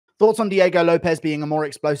Thoughts on Diego Lopes being a more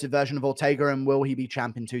explosive version of Ortega, and will he be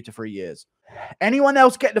champ in 2 to 3 years? Anyone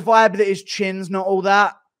else get the vibe that his chin's not all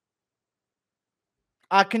that?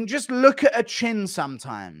 I can just look at a chin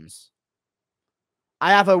sometimes.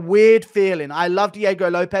 I have a weird feeling. I love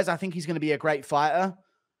Diego Lopes. I think he's going to be a great fighter,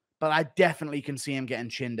 but I definitely can see him getting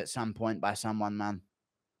chinned at some point by someone, man.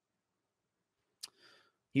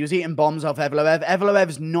 He was eating bombs off Evloev.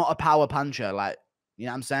 Evloev's not a power puncher. Like, you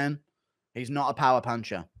know what I'm saying? He's not a power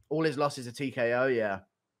puncher. All his losses are TKO, yeah.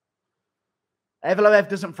 Evloev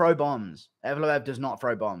doesn't throw bombs. Evloev does not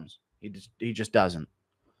throw bombs. He just doesn't.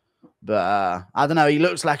 But I don't know. He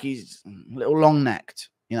looks like he's a little long-necked.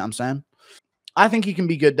 You know what I'm saying? I think he can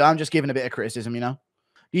be good, though. I'm just giving a bit of criticism, you know?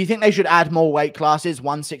 Do you think they should add more weight classes,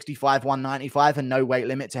 165, 195, and no weight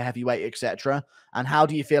limit to heavyweight, etc.? And how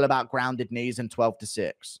do you feel about grounded knees and 12 to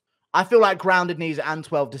 6? I feel like grounded knees and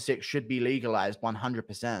 12 to 6 should be legalized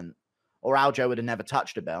 100%. Or Aljo would have never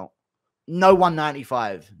touched a belt. No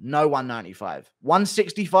 195. No 195.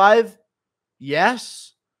 165?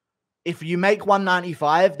 Yes. If you make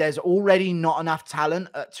 195, there's already not enough talent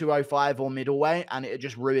at 205 or middleweight, and it would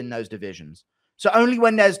just ruin those divisions. So only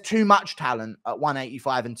when there's too much talent at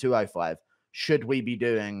 185 and 205 should we be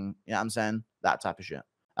doing, you know what I'm saying, that type of shit.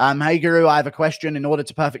 Hey, Guru, I have a question. In order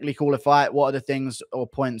to perfectly call a fight, what are the things or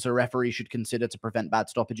points a referee should consider to prevent bad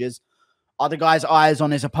stoppages? Are the guy's eyes on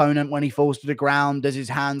his opponent when he falls to the ground? Does his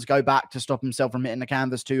hands go back to stop himself from hitting the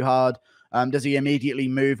canvas too hard? Does he immediately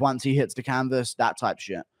move once he hits the canvas? That type of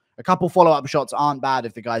shit. A couple follow-up shots aren't bad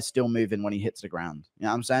if the guy's still moving when he hits the ground. You know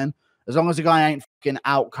what I'm saying? As long as the guy ain't fucking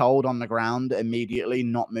out cold on the ground, immediately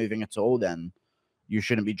not moving at all, then you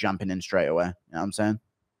shouldn't be jumping in straight away. You know what I'm saying?